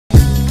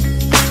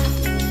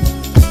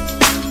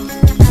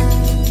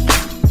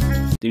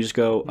then you just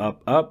go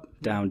up, up,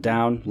 down,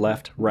 down,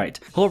 left, right.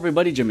 Hello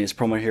everybody,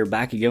 jimmyispromo here,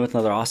 back again with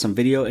another awesome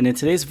video. And in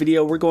today's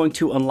video, we're going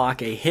to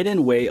unlock a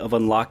hidden way of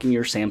unlocking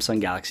your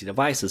Samsung Galaxy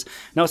devices.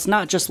 Now, it's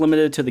not just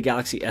limited to the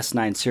Galaxy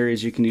S9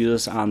 series. You can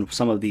use this on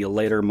some of the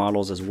later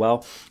models as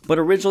well. But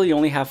originally, you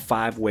only have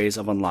 5 ways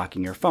of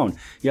unlocking your phone.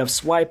 You have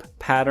swipe,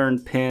 pattern,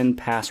 pin,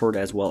 password,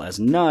 as well as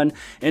none.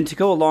 And to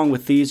go along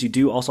with these, you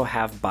do also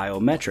have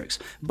biometrics.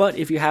 But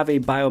if you have a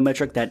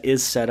biometric that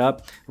is set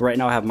up, right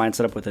now I have mine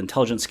set up with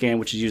intelligent scan,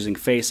 which is using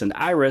face and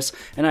iris,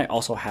 and I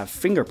also have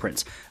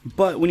fingerprints.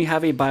 But when you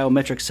have a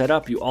biometric set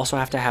up, you also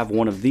have to have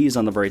one of these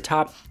on the very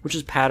top, which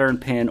is pattern,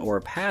 pin, or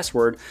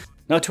password.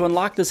 Now, to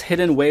unlock this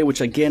hidden way,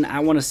 which again, I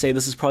want to say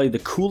this is probably the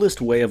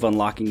coolest way of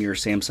unlocking your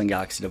Samsung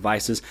Galaxy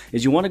devices,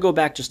 is you want to go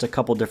back just a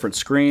couple different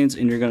screens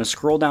and you're going to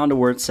scroll down to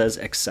where it says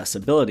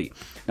accessibility.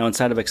 Now,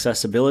 inside of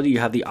accessibility, you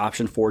have the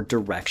option for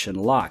direction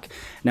lock.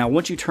 Now,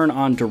 once you turn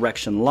on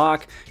direction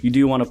lock, you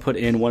do want to put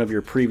in one of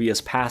your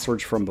previous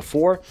passwords from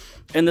before.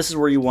 And this is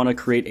where you want to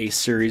create a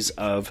series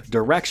of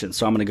directions.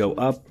 So I'm going to go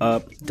up,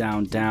 up,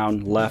 down,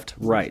 down, left,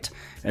 right.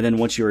 And then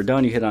once you are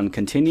done, you hit on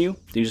continue.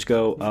 Then you just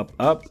go up,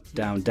 up,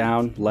 down,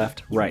 down,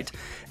 left, right.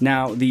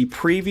 Now, the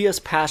previous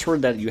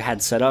password that you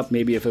had set up,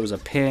 maybe if it was a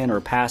pin or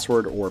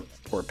password or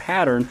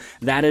pattern,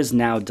 that is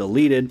now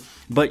deleted,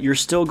 but you're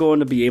still going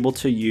to be able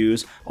to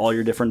use all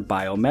your different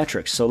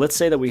biometrics. So let's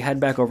say that we head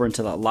back over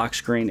into that lock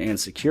screen and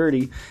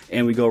security,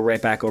 and we go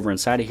right back over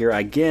inside of here.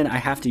 Again, I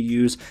have to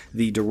use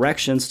the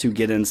directions to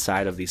get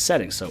inside of these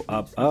settings. So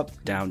up, up,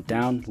 down,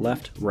 down,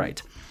 left,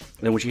 right.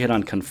 Then once you hit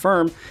on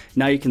confirm,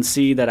 now you can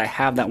see that I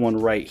have that one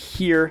right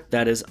here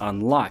that is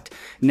unlocked.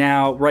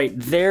 Now, right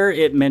there,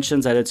 it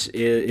mentions that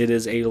it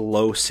is a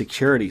low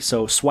security.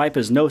 So swipe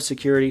is no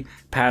security,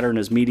 pattern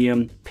is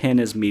medium, pin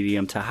is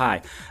medium to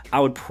high. I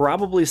would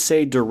probably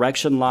say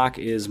direction lock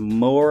is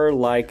more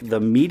like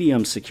the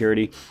medium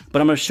security,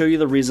 but I'm going to show you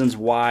the reasons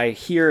why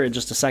here in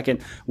just a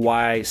second,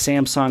 why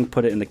Samsung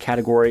put it in the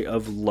category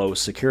of low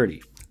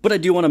security. But I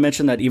do want to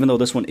mention that even though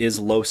this one is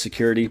low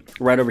security,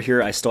 right over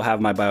here I still have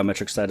my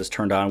biometric status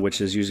turned on,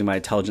 which is using my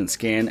intelligent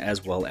scan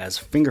as well as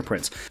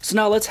fingerprints. So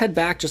now let's head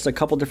back just a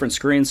couple different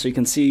screens so you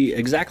can see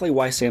exactly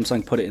why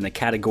Samsung put it in the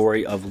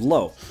category of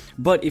low.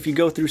 But if you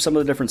go through some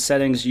of the different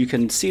settings, you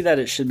can see that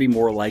it should be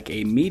more like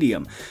a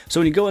medium. So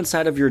when you go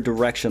inside of your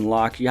direction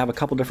lock, you have a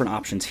couple different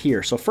options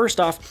here. So first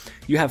off,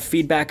 you have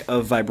feedback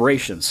of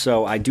vibrations.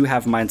 So I do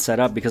have mine set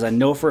up because I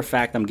know for a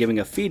fact I'm giving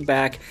a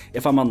feedback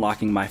if I'm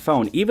unlocking my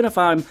phone. Even if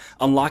I'm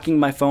unlocking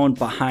my phone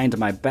behind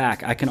my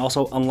back, I can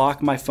also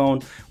unlock my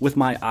phone with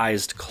my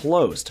eyes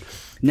closed.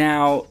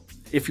 Now,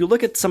 if you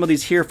look at some of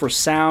these here for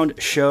sound,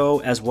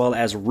 show, as well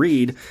as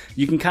read,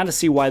 you can kind of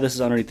see why this is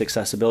underneath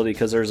accessibility,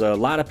 because there's a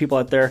lot of people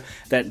out there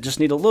that just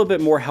need a little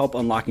bit more help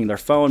unlocking their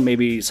phone.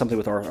 Maybe something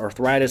with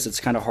arthritis, it's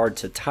kind of hard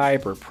to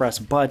type or press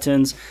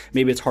buttons.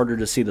 Maybe it's harder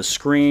to see the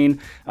screen.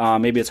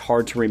 Maybe it's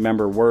hard to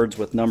remember words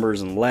with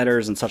numbers and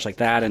letters and such like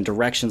that, and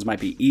directions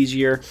might be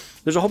easier.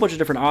 There's a whole bunch of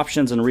different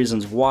options and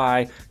reasons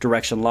why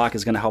direction lock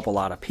is going to help a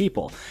lot of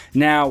people.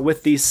 Now,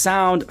 with the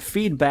sound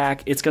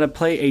feedback, it's going to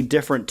play a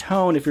different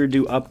tone if you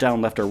do up,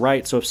 down, left, or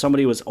right. So if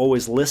somebody was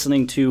always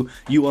listening to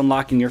you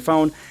unlocking your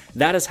phone,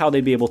 that is how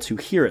they'd be able to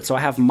hear it. So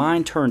I have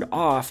mine turned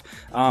off,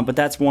 but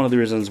that's one of the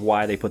reasons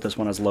why they put this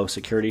one as low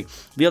security.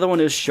 The other one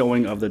is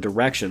showing of the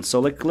directions. So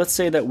let's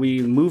say that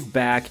we move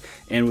back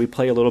and we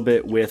play a little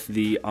bit with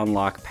the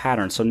unlock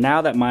pattern. So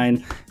now that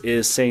mine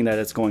is saying that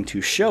it's going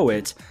to show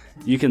it,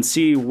 you can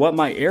see what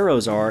my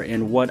arrows are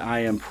and what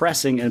I am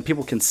pressing, and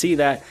people can see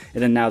that,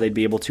 and then now they'd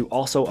be able to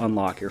also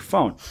unlock your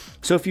phone.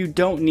 So if you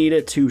don't need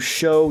it to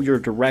show your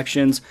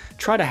directions,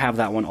 try to have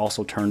that one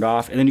also turned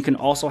off, and then you can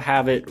also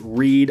have it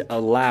read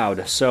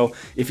aloud. So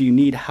if you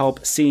need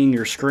help seeing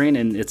your screen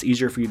and it's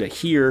easier for you to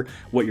hear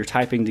what you're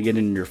typing to get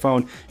into your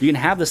phone, you can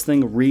have this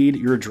thing read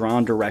your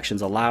drawn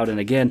directions aloud, and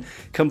again,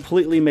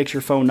 completely makes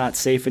your phone not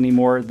safe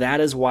anymore.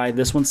 That is why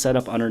this one's set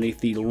up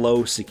underneath the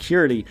low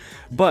security,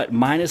 but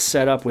mine is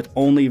set up with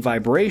only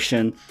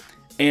vibration,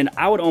 and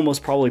I would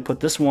almost probably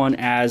put this one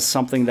as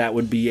something that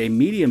would be a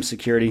medium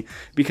security,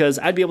 because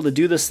I'd be able to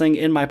do this thing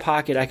in my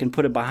pocket. I can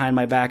put it behind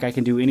my back. I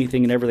can do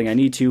anything and everything I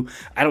need to.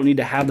 I don't need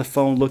to have the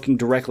phone looking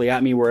directly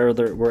at me where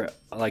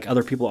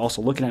other people are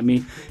also looking at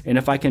me. And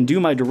if I can do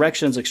my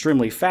directions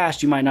extremely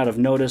fast, you might not have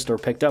noticed or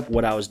picked up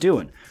what I was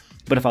doing.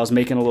 But if I was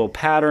making a little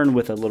pattern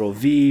with a little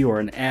V or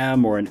an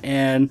M or an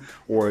N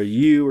or a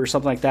U or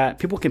something like that,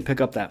 people can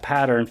pick up that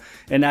pattern.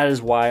 And that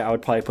is why I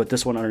would probably put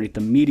this one underneath the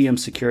medium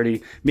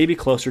security, maybe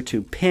closer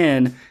to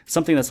pin,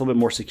 something that's a little bit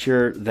more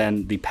secure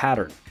than the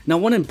pattern. Now,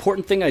 one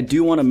important thing I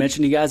do want to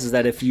mention to you guys is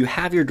that if you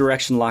have your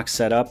direction lock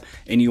set up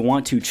and you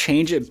want to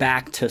change it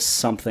back to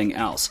something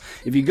else,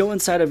 if you go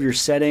inside of your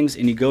settings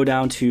and you go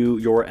down to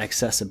your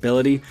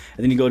accessibility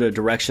and then you go to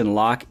direction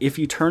lock, if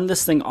you turn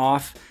this thing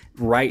off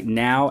right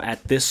now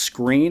at this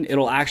screen,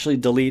 it'll actually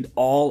delete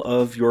all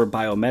of your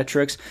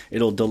biometrics.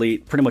 It'll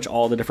delete pretty much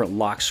all the different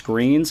lock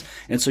screens.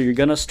 And so you're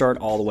going to start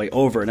all the way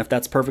over. And if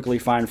that's perfectly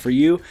fine for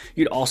you,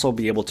 you'd also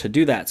be able to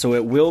do that. So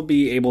it will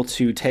be able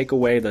to take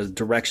away the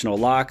directional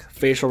lock,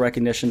 facial facial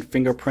recognition,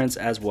 fingerprints,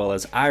 as well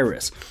as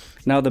iris.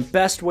 Now, the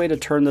best way to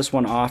turn this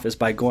one off is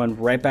by going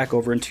right back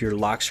over into your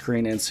lock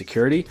screen and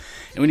security.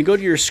 And when you go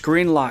to your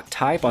screen lock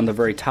type on the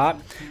very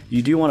top,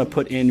 you do want to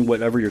put in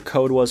whatever your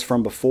code was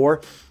from before.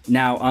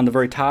 Now, on the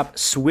very top,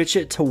 switch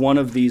it to one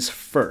of these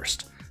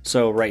first.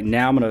 So right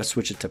now I'm going to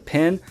switch it to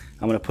PIN.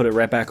 I'm going to put it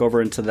right back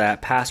over into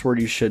that password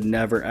you should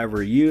never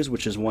ever use,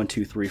 which is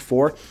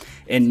 1234.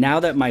 And now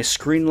that my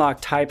screen lock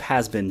type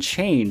has been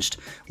changed,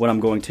 what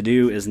I'm going to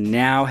do is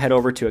now head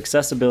over to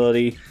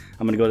accessibility.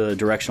 I'm going to go to the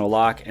directional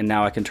lock, and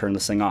now I can turn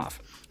this thing off.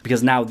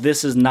 Because now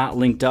this is not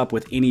linked up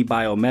with any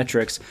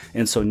biometrics,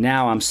 and so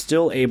now I'm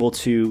still able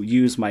to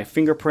use my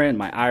fingerprint,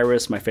 my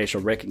iris, my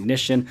facial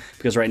recognition,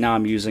 because right now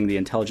I'm using the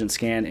intelligent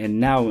scan, and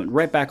now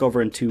right back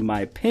over into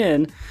my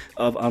PIN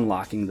of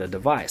unlocking the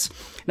device.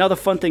 Now the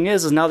fun thing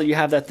is now that you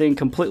have that thing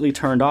completely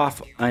turned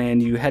off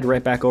and you head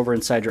right back over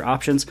inside your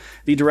options,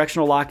 the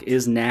directional lock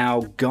is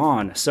now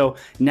gone. So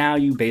now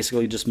you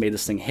basically just made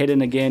this thing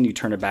hidden again, you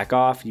turn it back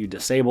off, you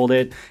disabled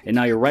it, and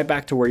now you're right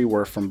back to where you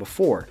were from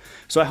before.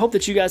 So I hope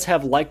that you guys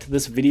have liked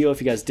this video.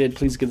 If you guys did,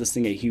 please give this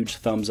thing a huge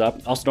thumbs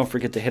up. Also, don't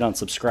forget to hit on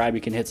subscribe.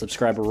 You can hit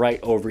subscribe right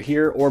over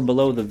here or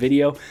below the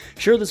video.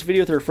 Share this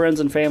video with your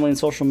friends and family and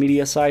social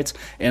media sites,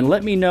 and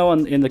let me know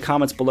in the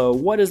comments below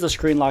what is the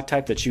screen lock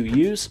type that you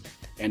use.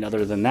 And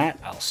other than that,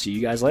 I'll see you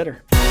guys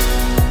later.